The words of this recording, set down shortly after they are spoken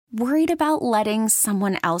Worried about letting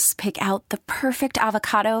someone else pick out the perfect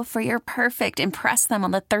avocado for your perfect impress them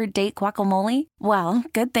on the third date guacamole? Well,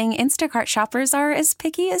 good thing Instacart shoppers are as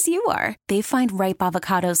picky as you are. They find ripe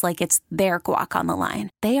avocados like it's their guac on the line.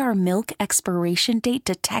 They are milk expiration date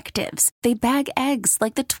detectives. They bag eggs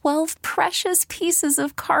like the 12 precious pieces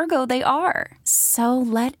of cargo they are. So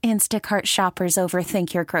let Instacart shoppers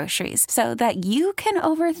overthink your groceries so that you can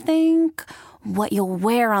overthink what you'll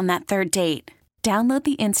wear on that third date. Download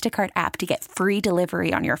the Instacart app to get free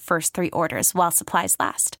delivery on your first 3 orders while supplies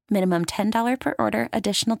last. Minimum $10 per order.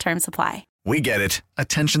 Additional terms apply. We get it.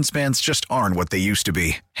 Attention spans just aren't what they used to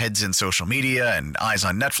be. Heads in social media and eyes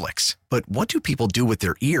on Netflix. But what do people do with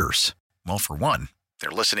their ears? Well, for one, they're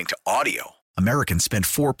listening to audio. Americans spend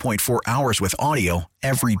 4.4 hours with audio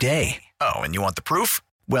every day. Oh, and you want the proof?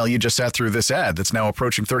 Well, you just sat through this ad that's now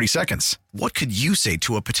approaching 30 seconds. What could you say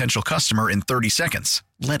to a potential customer in 30 seconds?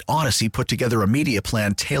 Let Odyssey put together a media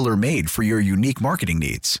plan tailor-made for your unique marketing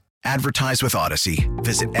needs. Advertise with Odyssey.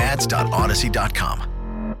 Visit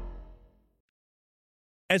ads.odyssey.com.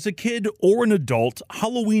 As a kid or an adult,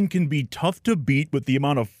 Halloween can be tough to beat with the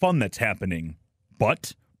amount of fun that's happening.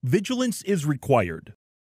 But vigilance is required.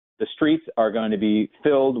 The streets are going to be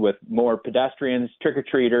filled with more pedestrians,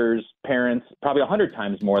 trick-or-treaters, parents, probably 100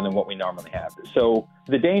 times more than what we normally have. So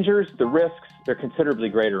the dangers, the risks, they're considerably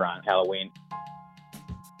greater on Halloween.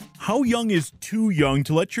 How young is too young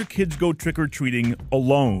to let your kids go trick-or-treating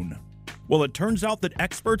alone? Well, it turns out that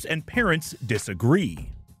experts and parents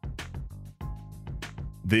disagree.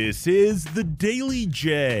 This is the Daily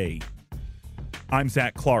J. I'm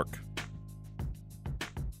Zach Clark.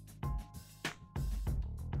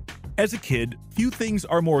 As a kid, few things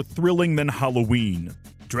are more thrilling than Halloween.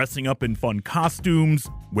 Dressing up in fun costumes,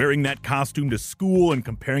 wearing that costume to school and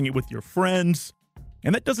comparing it with your friends.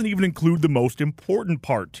 And that doesn't even include the most important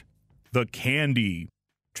part, the candy.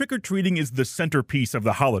 Trick-or-treating is the centerpiece of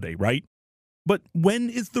the holiday, right? But when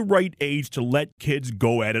is the right age to let kids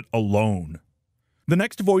go at it alone? The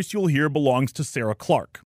next voice you'll hear belongs to Sarah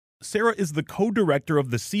Clark. Sarah is the co-director of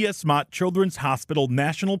the C.S. Mott Children's Hospital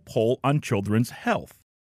National Poll on Children's Health.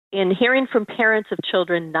 In hearing from parents of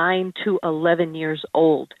children 9 to 11 years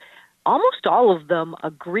old, almost all of them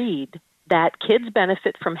agreed that kids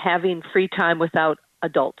benefit from having free time without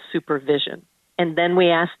adult supervision. And then we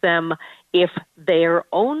asked them if their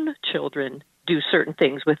own children do certain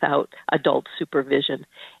things without adult supervision.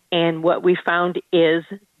 And what we found is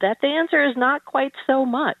that the answer is not quite so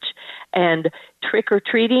much. And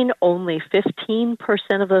trick-or-treating, only 15%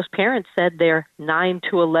 of those parents said their 9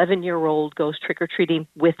 to 11-year-old goes trick-or-treating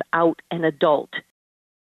without an adult.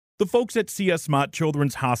 The folks at C.S. Mott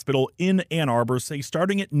Children's Hospital in Ann Arbor say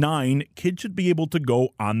starting at 9, kids should be able to go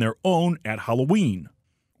on their own at Halloween.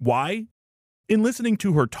 Why? In listening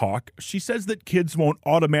to her talk, she says that kids won't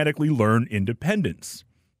automatically learn independence.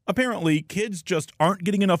 Apparently, kids just aren't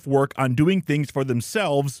getting enough work on doing things for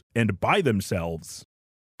themselves and by themselves.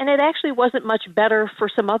 And it actually wasn't much better for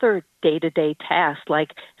some other day-to-day tasks, like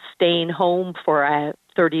staying home for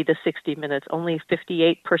 30 to 60 minutes, only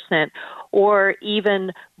 58%, or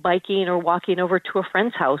even biking or walking over to a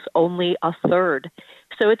friend's house, only a third.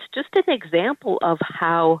 So it's just an example of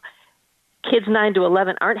how kids 9 to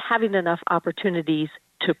 11 aren't having enough opportunities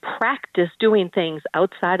to practice doing things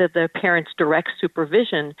outside of their parents' direct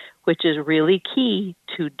supervision, which is really key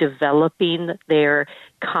to developing their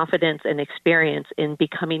confidence and experience in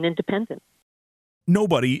becoming independent.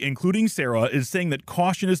 Nobody, including Sarah, is saying that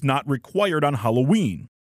caution is not required on Halloween.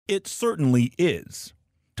 It certainly is.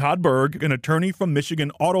 Todd Berg, an attorney from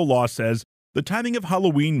Michigan Auto Law, says the timing of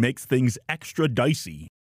Halloween makes things extra dicey.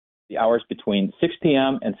 The hours between 6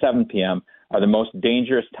 p.m. and 7 p.m. are the most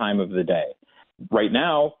dangerous time of the day. Right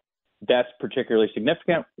now, that's particularly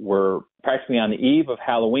significant. We're practically on the eve of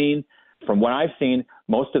Halloween. From what I've seen,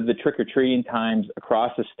 most of the trick-or-treating times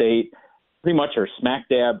across the state pretty much are smack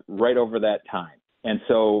dab right over that time. And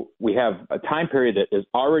so we have a time period that is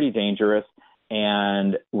already dangerous,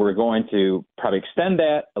 and we're going to probably extend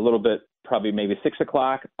that a little bit, probably maybe 6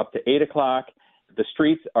 o'clock up to 8 o'clock. The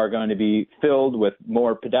streets are going to be filled with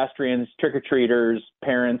more pedestrians, trick-or-treaters,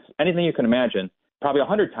 parents, anything you can imagine, probably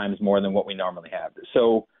 100 times more than what we normally have.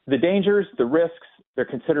 So the dangers, the risks, they're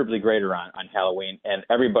considerably greater on Halloween, and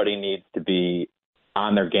everybody needs to be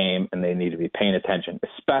on their game, and they need to be paying attention,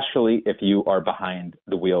 especially if you are behind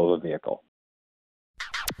the wheel of a vehicle.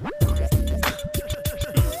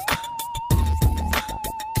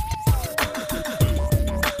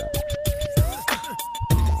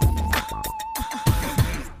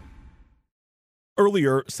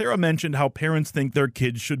 Earlier, Sarah mentioned how parents think their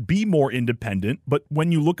kids should be more independent, but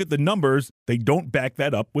when you look at the numbers, they don't back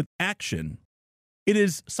that up with action. It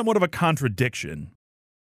is somewhat of a contradiction.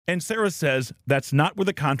 And Sarah says that's not where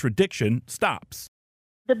the contradiction stops.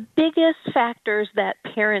 The biggest factors that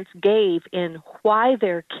parents gave in why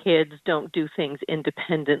their kids don't do things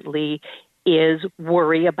independently is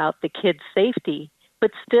worry about the kid's safety.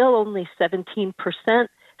 But still only 17%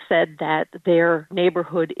 said that their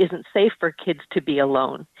neighborhood isn't safe for kids to be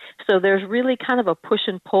alone. So there's really kind of a push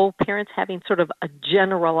and pull, parents having sort of a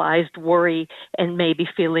generalized worry and maybe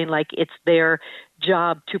feeling like it's their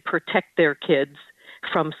job to protect their kids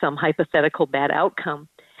from some hypothetical bad outcome.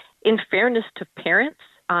 In fairness to parents,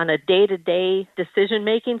 on a day-to-day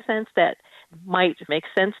decision-making sense, that might make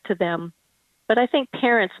sense to them. But I think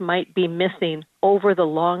parents might be missing over the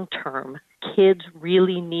long term. Kids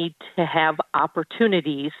really need to have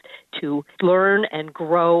opportunities to learn and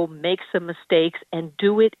grow, make some mistakes, and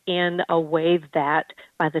do it in a way that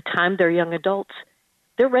by the time they're young adults,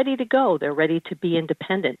 they're ready to go. They're ready to be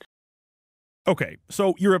independent. Okay,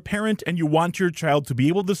 so you're a parent and you want your child to be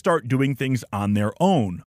able to start doing things on their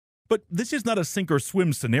own. But this is not a sink or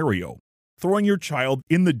swim scenario. Throwing your child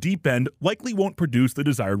in the deep end likely won't produce the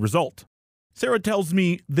desired result. Sarah tells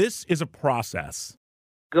me this is a process.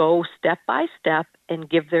 Go step by step and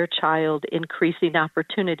give their child increasing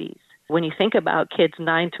opportunities. When you think about kids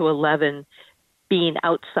 9 to 11 being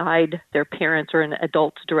outside their parents or an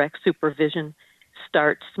adult's direct supervision,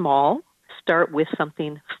 start small. Start with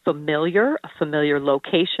something familiar, a familiar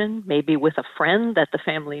location, maybe with a friend that the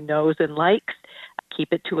family knows and likes.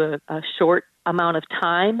 Keep it to a short amount of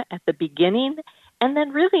time at the beginning. And then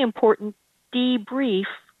really important, debrief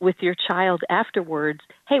with your child afterwards.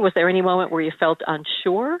 Hey, was there any moment where you felt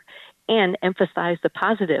unsure? And emphasize the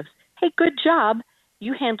positives. Hey, good job.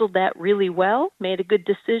 You handled that really well, made a good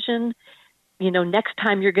decision. Next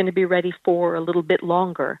time you're going to be ready for a little bit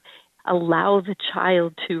longer. Allow the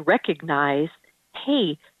child to recognize,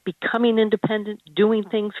 hey, becoming independent, doing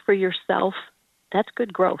things for yourself, that's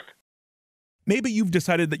good growth. Maybe you've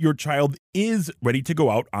decided that your child is ready to go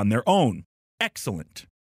out on their own. Excellent.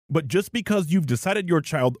 But just because you've decided your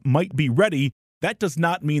child might be ready, that does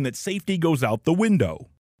not mean that safety goes out the window.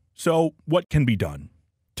 So what can be done?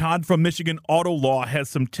 Todd from Michigan Auto Law has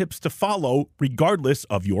some tips to follow regardless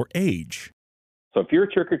of your age. So if you're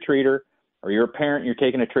a trick-or-treater or you're a parent and you're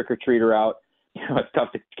taking a trick-or-treater out, it's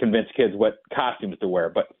tough to convince kids what costumes to wear.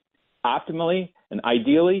 But optimally and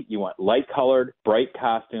ideally, you want light-colored, bright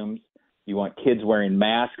costumes. You want kids wearing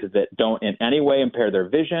masks that don't in any way impair their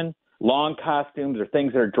vision. Long costumes or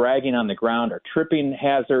things that are dragging on the ground are tripping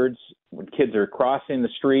hazards when kids are crossing the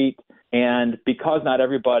street. And because not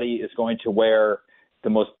everybody is going to wear the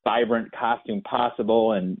most vibrant costume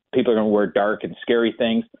possible and people are going to wear dark and scary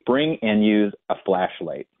things, bring and use a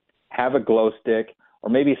flashlight. Have a glow stick, or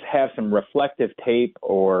maybe have some reflective tape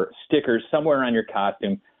or stickers somewhere on your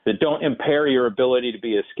costume that don't impair your ability to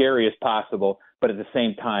be as scary as possible, but at the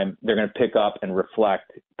same time, they're going to pick up and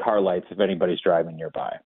reflect car lights if anybody's driving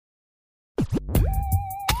nearby.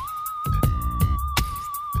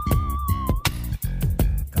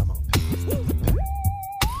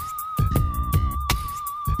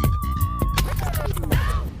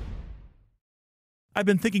 I've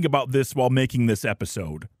been thinking about this while making this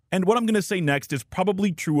episode, and what I'm going to say next is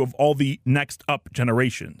probably true of all the next up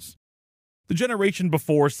generations. The generation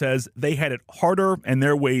before says they had it harder and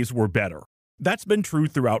their ways were better. That's been true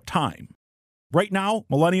throughout time. Right now,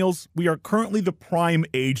 millennials, we are currently the prime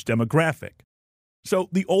age demographic. So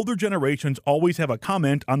the older generations always have a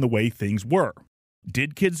comment on the way things were.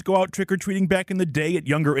 Did kids go out trick-or-treating back in the day at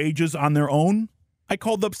younger ages on their own? I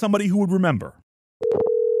called up somebody who would remember.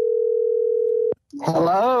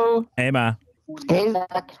 Hello. Hey, Ma. Hey,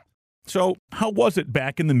 Zach. So, how was it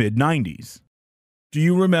back in the mid-90s? Do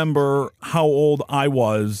you remember how old I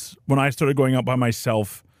was when I started going out by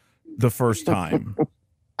myself the first time?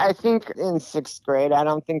 I think in 6th grade. I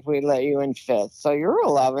don't think we let you in 5th. So you're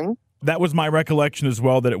 11. That was my recollection as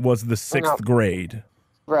well, that it was the 6th grade.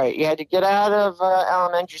 Right. You had to get out of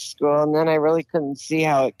elementary school, and then I really couldn't see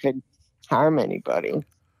how it could harm anybody.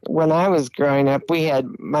 When I was growing up, we had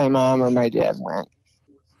my mom or my dad went.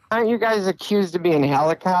 Aren't you guys accused of being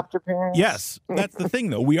helicopter parents? Yes, that's the thing,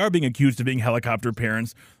 though. We are being accused of being helicopter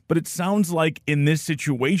parents, but it sounds like in this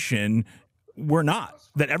situation, we're not.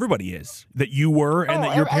 That everybody is. That you were and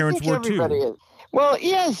that your parents were too. Is. Well,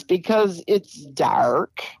 yes, because it's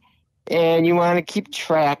dark and you want to keep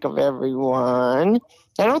track of everyone.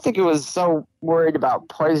 I don't think it was so worried about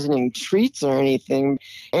poisoning treats or anything.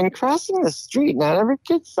 And crossing the street, not every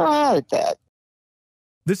kid saw at that.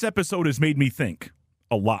 This episode has made me think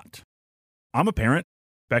a lot. I'm a parent.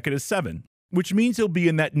 Beckett is 7, which means he'll be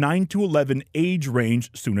in that 9 to 11 age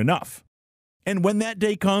range soon enough. And when that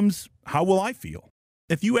day comes, how will I feel?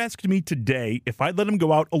 if you asked me today if I'd let him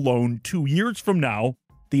go out alone 2 years from now,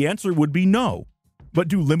 the answer would be no. But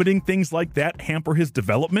do limiting things like that hamper his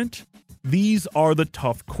development? These are the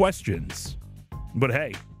tough questions. But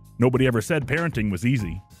hey, nobody ever said parenting was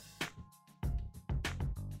easy.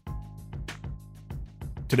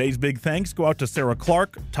 Today's big thanks go out to Sarah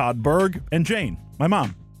Clark, Todd Berg, and Jane, my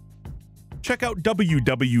mom. Check out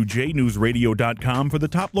wwjnewsradio.com for the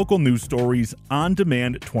top local news stories on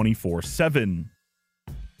demand 24/7.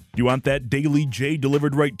 You want that Daily J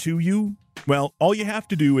delivered right to you? Well, all you have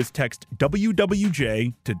to do is text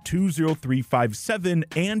WWJ to 20357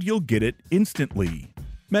 and you'll get it instantly.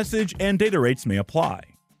 Message and data rates may apply.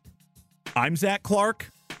 I'm Zach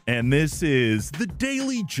Clark, and this is the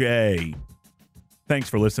Daily J. Thanks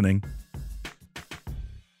for listening.